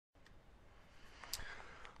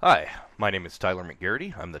Hi, my name is Tyler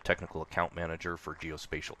McGarity. I'm the Technical Account Manager for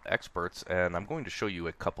Geospatial Experts, and I'm going to show you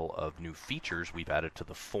a couple of new features we've added to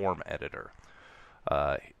the form editor.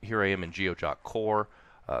 Here I am in GeoJot Core.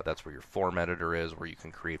 That's where your form editor is, where you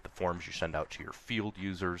can create the forms you send out to your field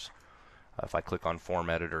users. If I click on Form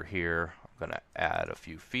Editor here, I'm going to add a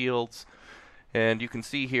few fields. And you can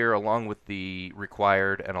see here, along with the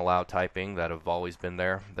required and allowed typing that have always been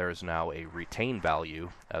there, there is now a retain value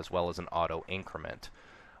as well as an auto increment.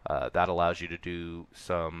 That allows you to do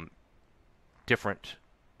some different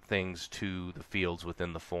things to the fields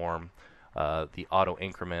within the form. The auto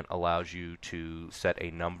increment allows you to set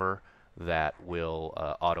a number that will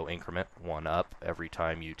auto increment one up every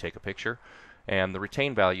time you take a picture. And the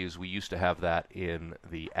retain values, we used to have that in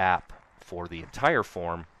the app for the entire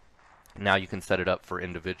form. Now you can set it up for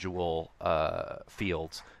individual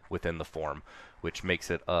fields within the form, which makes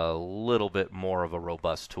it a little bit more of a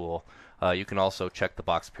robust tool. You can also check the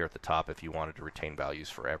box up here at the top if you wanted to retain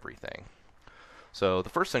values for everything. So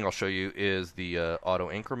the first thing I'll show you is the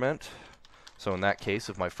auto increment. So in that case,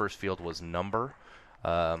 if my first field was number,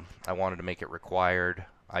 I wanted to make it required.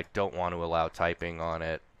 I don't want to allow typing on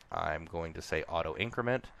it. I'm going to say auto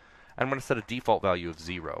increment. I'm going to set a default value of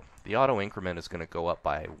 0. The auto increment is going to go up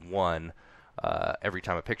by 1 every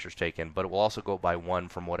time a picture is taken, but it will also go by 1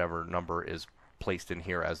 from whatever number is placed in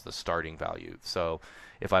here as the starting value. So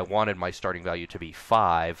if I wanted my starting value to be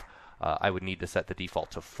 5, I would need to set the default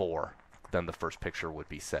to 4. Then the first picture would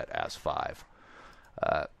be set as 5.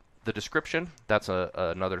 The description, that's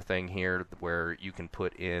another thing here where you can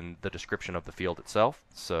put in the description of the field itself.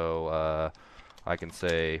 So I can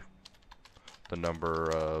say the number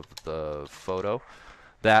of the photo.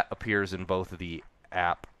 That appears in both the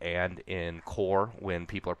app and in Core when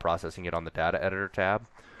people are processing it on the Data Editor tab.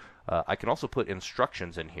 I can also put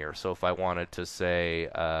instructions in here. So if I wanted to say,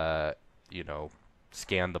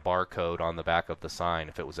 scan the barcode on the back of the sign,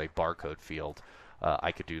 if it was a barcode field,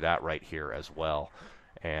 I could do that right here as well.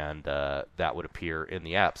 And that would appear in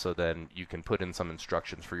the app. So then you can put in some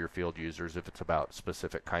instructions for your field users if it's about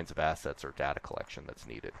specific kinds of assets or data collection that's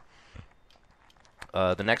needed.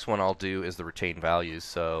 The next one I'll do is the retain values.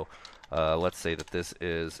 So let's say that this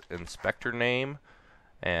is inspector name,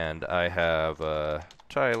 and I have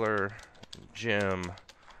Tyler, Jim,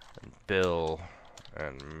 and Bill,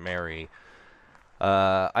 and Mary.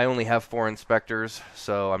 I only have 4 inspectors,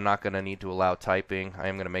 so I'm not going to need to allow typing. I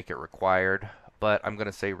am going to make it required, but I'm going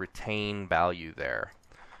to say retain value there.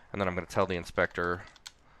 And then I'm going to tell the inspector,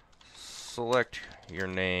 select your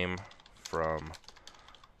name from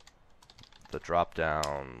the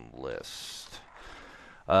drop-down list.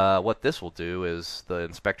 What this will do is the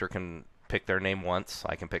inspector can pick their name once.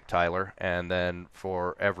 I can pick Tyler, and then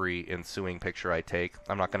for every ensuing picture I take,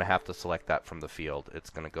 I'm not going to have to select that from the field. It's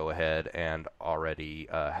going to go ahead and already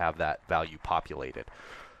have that value populated.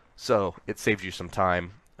 So it saves you some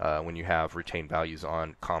time when you have retained values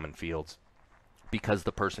on common fields, because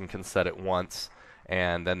the person can set it once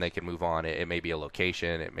and then they can move on. It may be a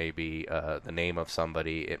location, it may be the name of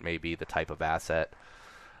somebody, it may be the type of asset.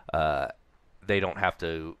 They don't have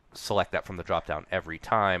to select that from the drop-down every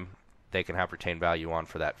time. They can have retained value on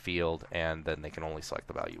for that field, and then they can only select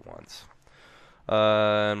the value once.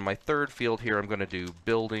 My third field here, I'm going to do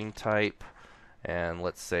building type, and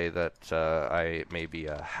let's say that it may be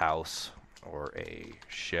a house or a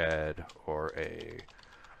shed or a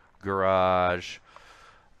garage.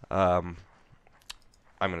 I'm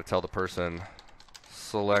going to tell the person,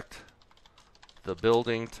 select the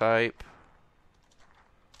building type.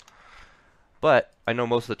 But I know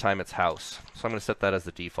most of the time it's house, so I'm going to set that as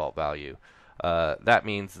the default value. That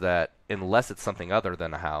means that unless it's something other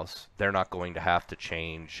than a house, they're not going to have to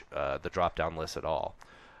change the drop-down list at all.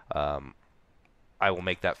 I will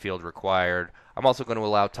make that field required. I'm also going to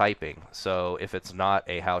allow typing. So if it's not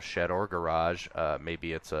a house, shed, or garage,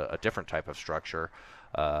 maybe it's a different type of structure,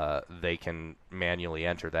 they can manually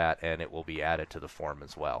enter that, and it will be added to the form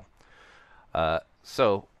as well.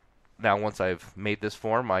 So now once I've made this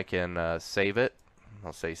form, I can save it.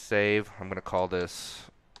 I'll say save. I'm going to call this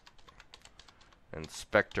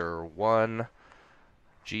Inspector1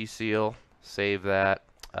 GSeal. Save that.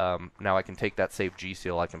 Now I can take that saved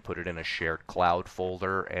GSeal, I can put it in a shared cloud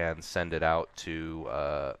folder and send it out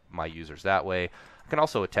to my users that way. I can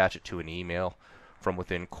also attach it to an email from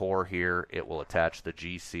within Core here. It will attach the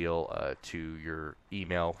GSeal to your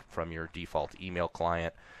email from your default email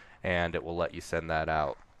client, and it will let you send that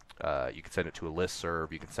out. You can send it to a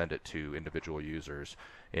listserv. You can send it to individual users.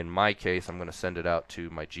 In my case, I'm going to send it out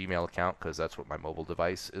to my Gmail account because that's what my mobile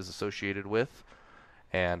device is associated with.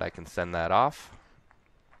 And I can send that off.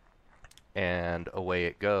 And away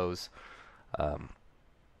it goes.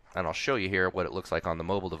 and I'll show you here what it looks like on the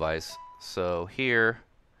mobile device. So here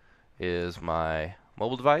is my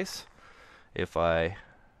mobile device. If I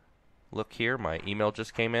look here, my email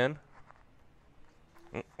just came in.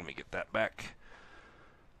 Let me get that back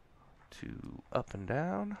to up and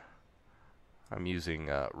down. I'm using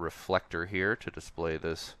Reflector here to display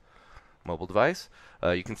this mobile device.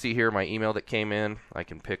 You can see here my email that came in. I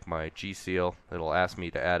can pick my G Seal. It'll ask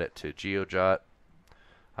me to add it to GeoJot.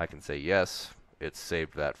 I can say yes. It's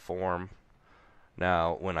saved that form.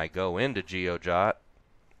 Now when I go into GeoJot,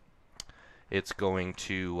 it's going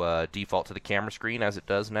to default to the camera screen as it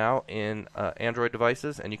does now in Android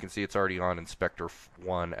devices, and you can see it's already on Inspector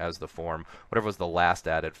 1 as the form. Whatever was the last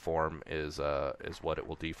added form is what it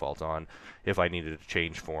will default on. If I needed to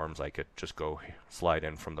change forms, I could just go slide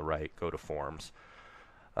in from the right, go to Forms.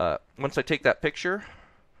 Once I take that picture,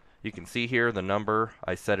 you can see here the number.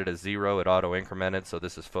 I set it as 0. It auto-incremented, so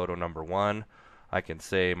this is photo number 1. I can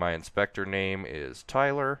say my inspector name is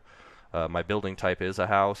Tyler. My building type is a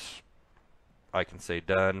house. I can say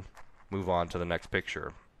done, move on to the next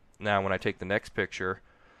picture. Now when I take the next picture,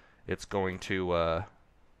 it's going to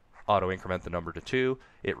auto-increment the number to 2.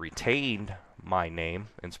 It retained my name,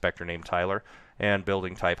 inspector name Tyler, and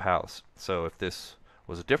building type house. So if this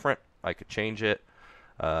was different, I could change it,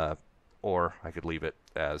 or I could leave it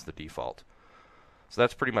as the default. So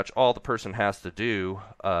that's pretty much all the person has to do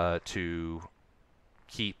to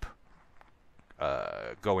keep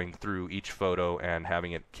going through each photo and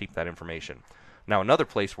having it keep that information. Now another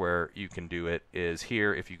place where you can do it is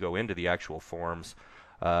here. If you go into the actual forms,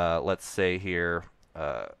 let's say here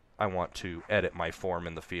I want to edit my form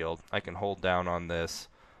in the field. I can hold down on this.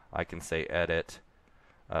 I can say edit.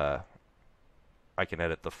 I can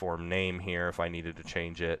edit the form name here if I needed to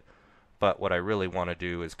change it. But what I really want to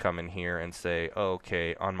do is come in here and say,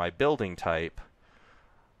 okay, on my building type,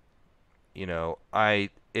 you know,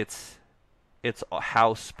 it's a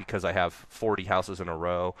house because I have 40 houses in a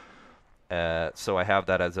row. So I have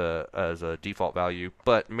that as a default value,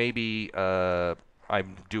 but maybe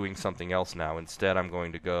I'm doing something else now. Instead, I'm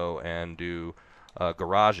going to go and do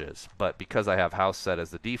garages, but because I have house set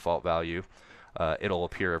as the default value, it'll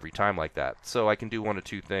appear every time like that. So I can do one of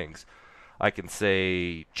two things. I can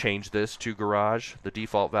say change this to garage, the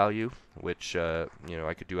default value, which you know,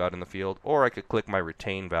 I could do out in the field, or I could click my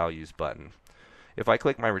retain values button. If I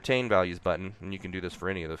click my retain values button, and you can do this for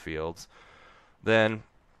any of the fields, then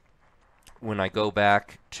when I go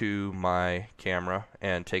back to my camera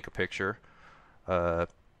and take a picture,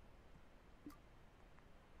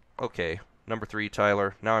 okay, number 3,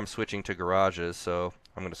 Tyler. Now I'm switching to garages, so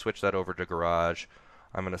I'm going to switch that over to garage.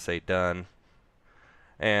 I'm going to say done.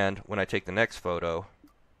 And when I take the next photo,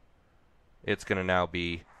 it's going to now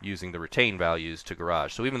be using the retain values to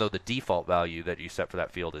garage. So even though the default value that you set for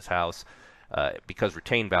that field is house, because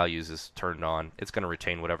retain values is turned on, it's going to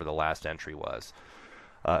retain whatever the last entry was.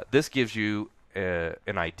 This gives you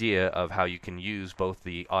an idea of how you can use both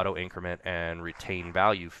the auto increment and retain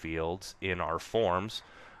value fields in our forms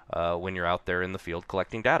when you're out there in the field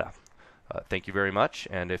collecting data. Thank you very much,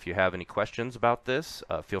 and if you have any questions about this,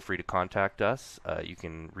 feel free to contact us. You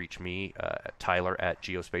can reach me at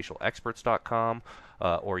tyler@geospatialexperts.com,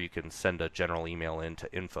 or you can send a general email in to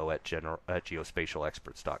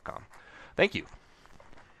info@geospatialexperts.com. Thank you.